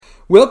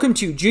Welcome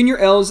to Junior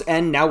L's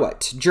and Now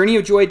What? Journey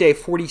of Joy Day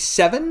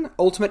 47,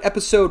 Ultimate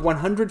Episode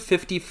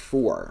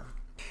 154.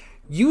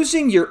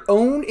 Using your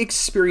own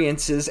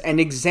experiences and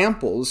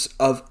examples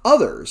of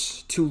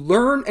others to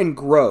learn and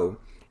grow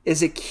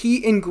is a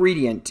key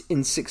ingredient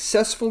in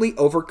successfully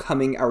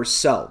overcoming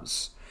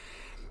ourselves.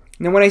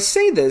 Now, when I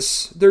say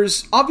this,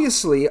 there's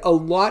obviously a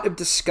lot of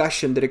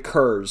discussion that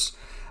occurs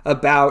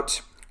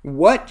about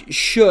what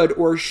should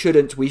or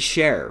shouldn't we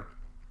share.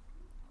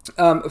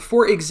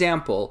 For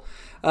example,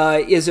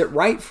 is it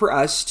right for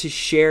us to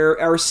share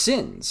our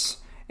sins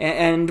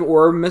and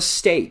or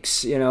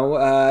mistakes?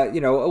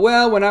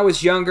 Well, when I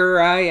was younger,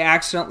 I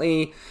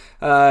accidentally,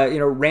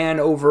 ran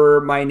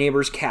over my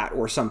neighbor's cat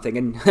or something.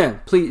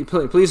 And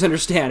please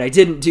understand, I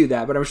didn't do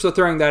that, but I'm still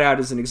throwing that out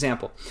as an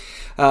example.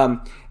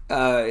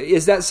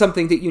 Is that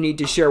something that you need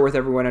to share with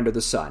everyone under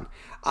the sun?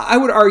 I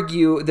would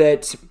argue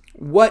that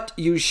what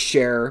you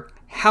share,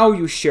 how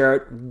you share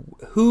it,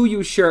 who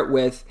you share it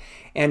with,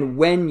 and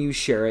when you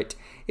share it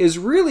is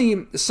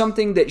really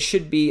something that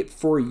should be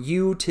for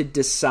you to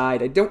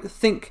decide. I don't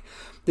think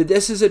that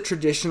this is a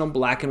traditional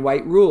black and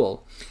white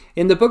rule.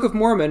 In the Book of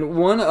Mormon,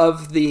 one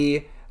of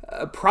the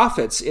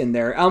prophets in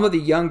there, Alma the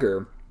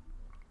Younger,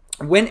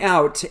 went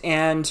out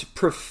and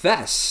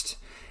professed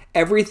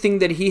everything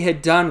that he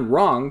had done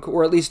wrong,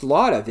 or at least a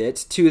lot of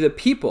it, to the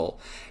people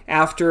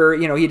after,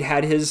 he'd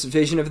had his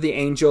vision of the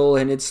angel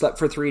and had slept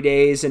for 3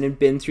 days and had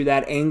been through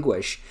that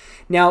anguish.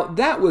 Now,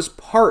 that was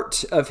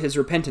part of his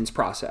repentance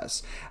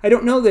process. I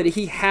don't know that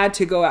he had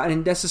to go out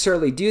and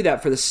necessarily do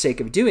that for the sake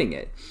of doing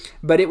it,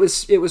 but it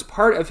was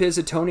part of his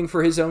atoning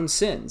for his own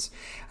sins,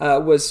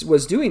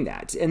 was doing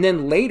that. And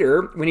then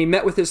later, when he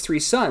met with his 3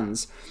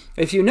 sons,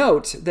 if you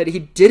note that he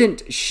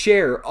didn't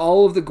share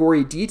all of the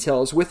gory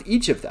details with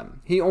each of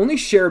them. He only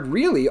shared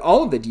really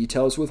all of the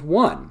details with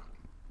one,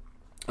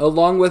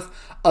 along with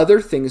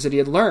other things that he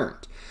had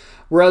learned.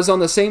 Whereas on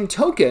the same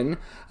token,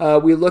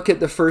 we look at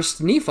the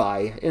first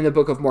Nephi in the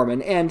Book of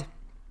Mormon, and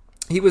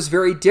he was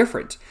very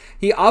different.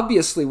 He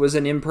obviously was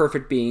an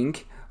imperfect being.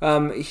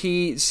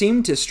 He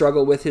seemed to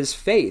struggle with his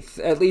faith,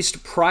 at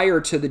least prior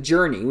to the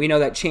journey. We know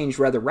that changed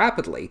rather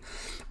rapidly.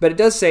 But it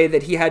does say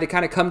that he had to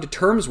kind of come to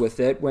terms with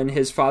it when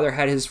his father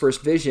had his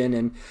first vision,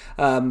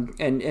 and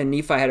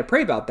Nephi had to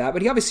pray about that.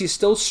 But he obviously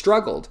still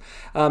struggled.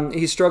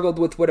 He struggled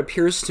with what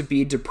appears to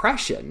be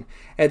depression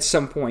at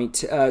some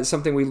point,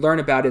 something we learn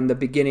about in the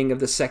beginning of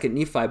the second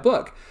Nephi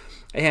book.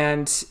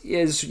 And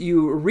as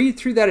you read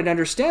through that and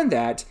understand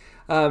that,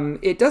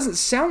 it doesn't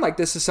sound like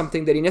this is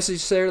something that he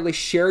necessarily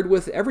shared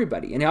with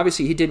everybody. And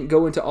obviously he didn't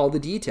go into all the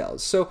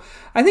details. So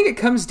I think it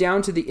comes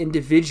down to the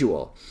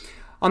individual.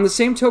 On the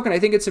same token, I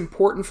think it's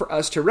important for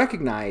us to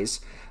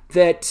recognize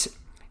that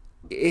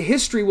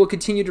history will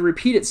continue to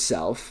repeat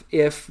itself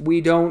if we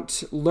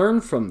don't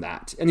learn from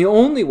that. And the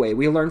only way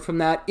we learn from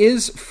that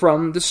is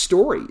from the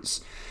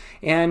stories.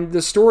 And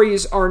the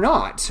stories are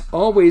not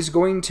always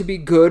going to be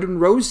good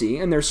and rosy,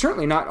 and they're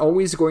certainly not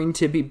always going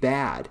to be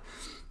bad.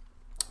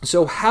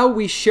 So how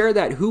we share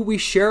that, who we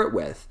share it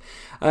with,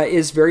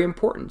 is very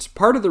important.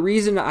 Part of the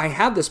reason I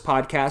have this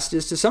podcast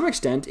is, to some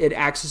extent, it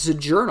acts as a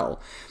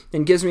journal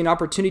and gives me an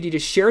opportunity to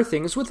share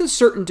things with a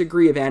certain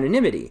degree of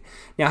anonymity.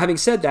 Now, having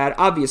said that,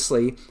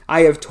 obviously,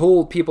 I have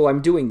told people I'm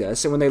doing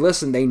this, and when they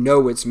listen, they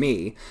know it's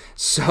me.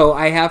 So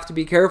I have to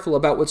be careful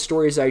about what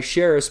stories I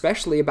share,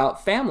 especially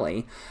about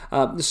family,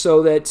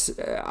 so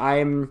that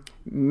I'm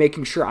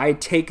making sure I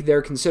take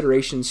their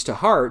considerations to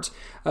heart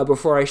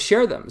before I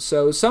share them.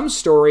 So some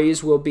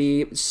stories will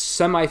be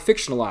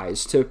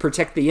semi-fictionalized to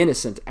protect the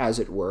innocent, as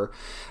it were.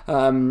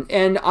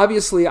 And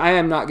obviously, I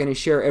am not going to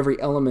share every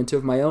element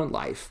of my own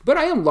life, but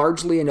I am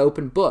largely an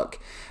open book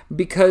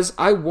because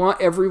I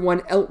want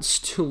everyone else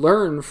to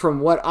learn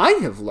from what I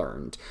have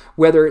learned,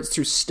 whether it's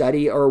through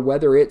study or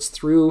whether it's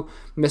through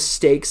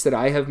mistakes that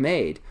I have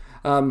made.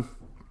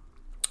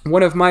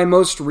 One of my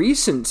most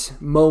recent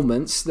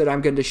moments that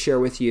I'm going to share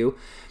with you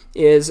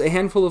is a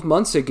handful of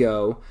months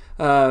ago,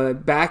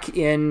 back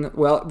in,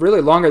 well,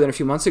 really longer than a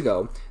few months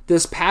ago,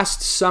 this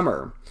past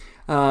summer.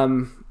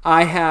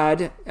 I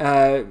had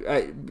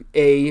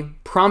a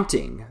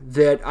prompting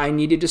that I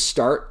needed to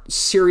start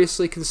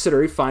seriously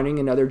considering finding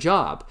another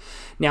job.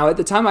 Now, at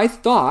the time, I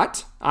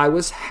thought I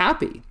was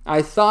happy.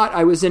 I thought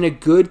I was in a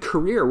good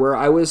career where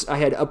I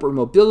had upward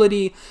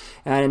mobility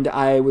and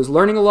I was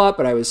learning a lot,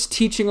 but I was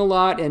teaching a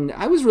lot, and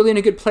I was really in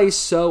a good place,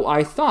 so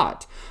I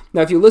thought.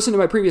 Now, if you listen to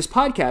my previous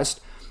podcast,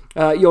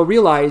 you'll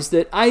realize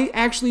that I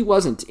actually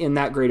wasn't in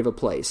that great of a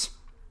place.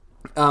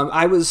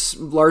 I was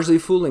largely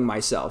fooling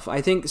myself.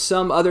 I think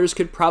some others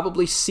could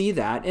probably see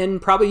that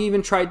and probably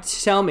even tried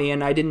to tell me,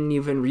 and I didn't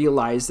even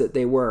realize that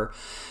they were.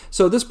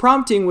 So this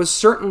prompting was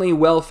certainly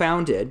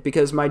well-founded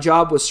because my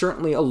job was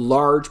certainly a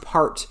large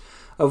part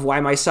of why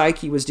my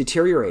psyche was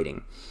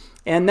deteriorating.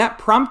 And that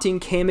prompting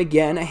came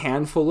again a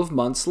handful of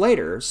months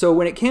later. So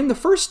when it came the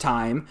first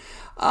time,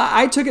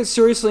 I took it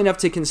seriously enough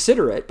to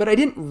consider it, but I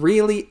didn't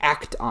really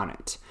act on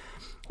it.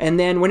 And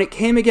then when it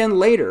came again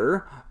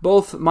later,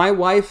 both my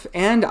wife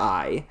and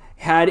I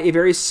had a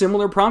very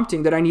similar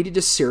prompting that I needed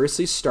to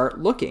seriously start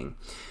looking.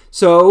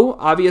 So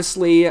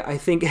obviously, I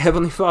think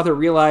Heavenly Father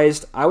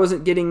realized I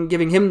wasn't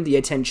giving him the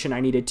attention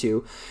I needed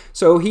to.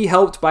 So he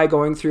helped by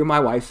going through my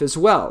wife as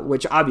well,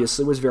 which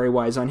obviously was very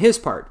wise on his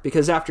part,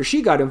 because after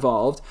she got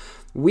involved,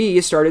 we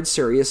started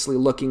seriously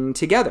looking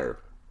together.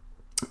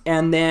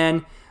 And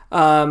then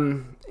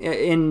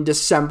in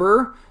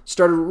December,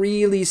 started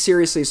really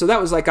seriously. So that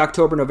was like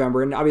October,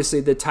 November, and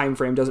obviously the time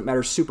frame doesn't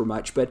matter super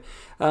much. But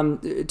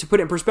to put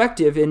it in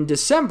perspective, in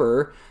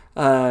December,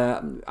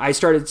 I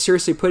started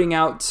seriously putting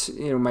out,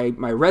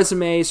 my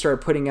resume, started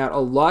putting out a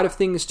lot of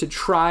things to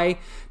try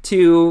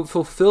to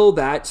fulfill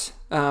that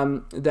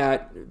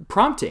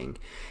prompting.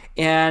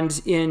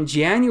 And in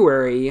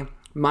January,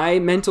 my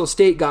mental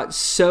state got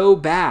so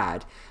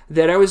bad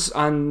that I was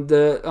on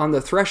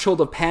the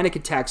threshold of panic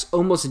attacks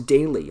almost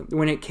daily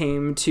when it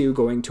came to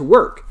going to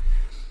work.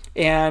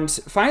 And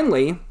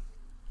finally,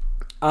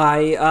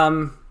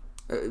 I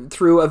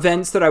through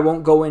events that I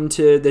won't go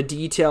into the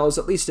details,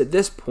 at least at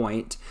this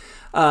point,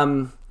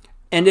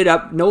 ended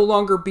up no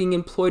longer being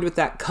employed with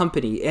that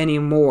company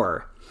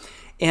anymore.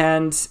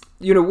 And,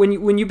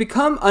 when you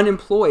become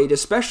unemployed,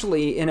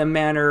 especially in a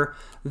manner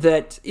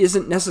that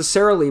isn't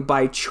necessarily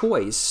by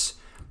choice,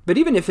 but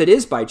even if it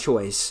is by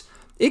choice,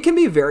 it can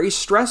be very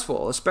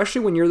stressful,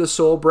 especially when you're the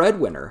sole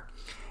breadwinner.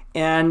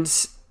 And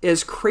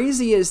as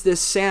crazy as this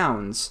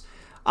sounds,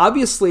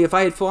 obviously, if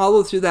I had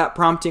followed through that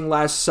prompting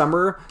last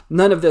summer,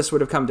 none of this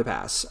would have come to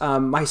pass.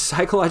 My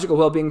psychological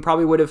well-being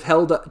probably would have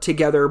held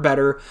together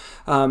better.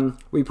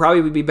 We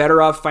probably would be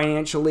better off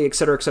financially, et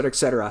cetera, et cetera, et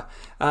cetera.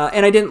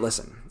 And I didn't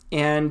listen.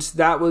 And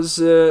that was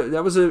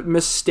a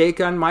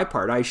mistake on my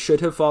part. I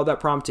should have followed that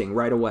prompting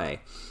right away.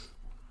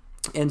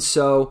 And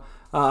so,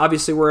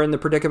 obviously, we're in the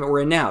predicament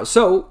we're in now.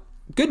 So,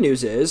 good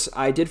news is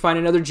I did find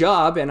another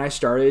job, and I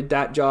started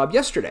that job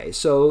yesterday.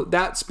 So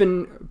that's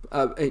been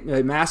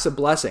a massive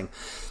blessing.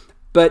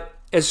 But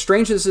as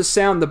strange as this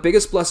sounds, the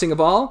biggest blessing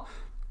of all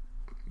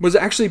was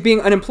actually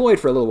being unemployed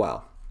for a little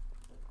while.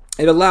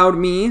 It allowed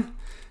me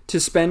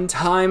to spend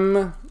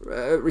time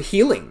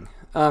healing,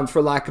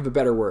 for lack of a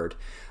better word.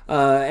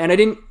 And I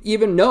didn't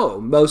even know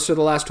most of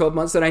the last 12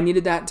 months that I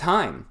needed that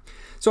time.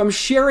 So I'm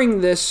sharing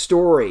this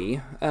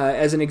story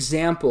as an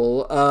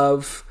example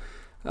of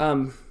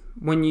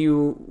when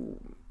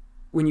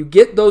you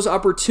get those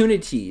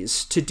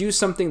opportunities to do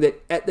something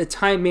that at the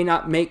time may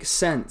not make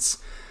sense.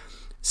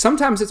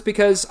 Sometimes it's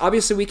because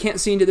obviously we can't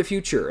see into the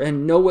future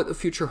and know what the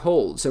future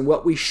holds and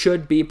what we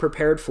should be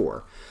prepared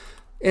for.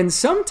 And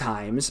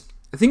sometimes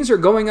things are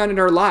going on in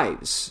our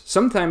lives.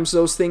 Sometimes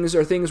those things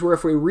are things where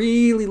if we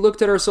really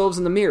looked at ourselves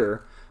in the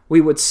mirror, we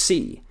would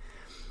see.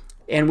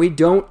 And we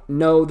don't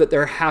know that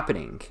they're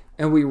happening,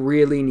 and we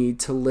really need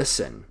to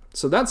listen.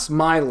 So that's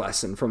my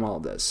lesson from all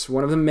this,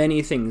 one of the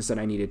many things that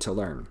I needed to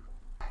learn.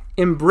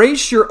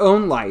 Embrace your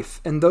own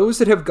life and those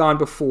that have gone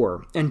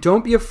before, and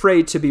don't be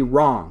afraid to be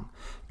wrong,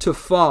 to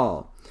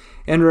fall,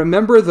 and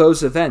remember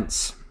those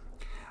events.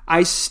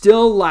 I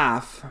still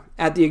laugh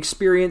at the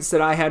experience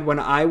that I had when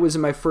I was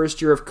in my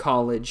first year of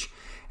college,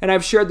 and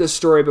I've shared this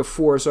story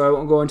before, so I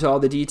won't go into all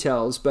the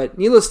details, but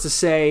needless to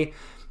say,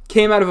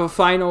 came out of a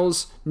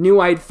finals, knew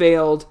I'd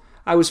failed,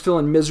 I was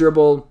feeling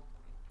miserable,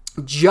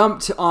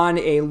 jumped on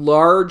a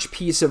large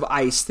piece of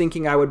ice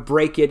thinking I would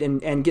break it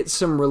and get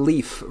some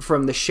relief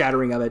from the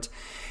shattering of it.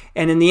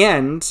 And in the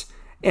end,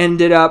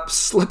 ended up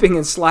slipping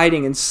and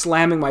sliding and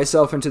slamming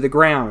myself into the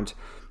ground.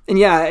 And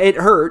yeah, it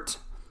hurt,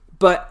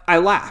 but I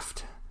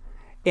laughed.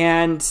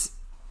 And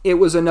it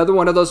was another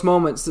one of those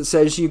moments that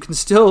says you can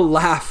still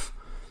laugh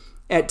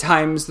at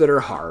times that are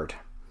hard.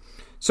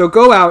 So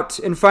go out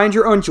and find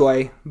your own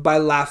joy by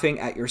laughing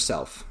at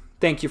yourself.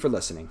 Thank you for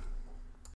listening.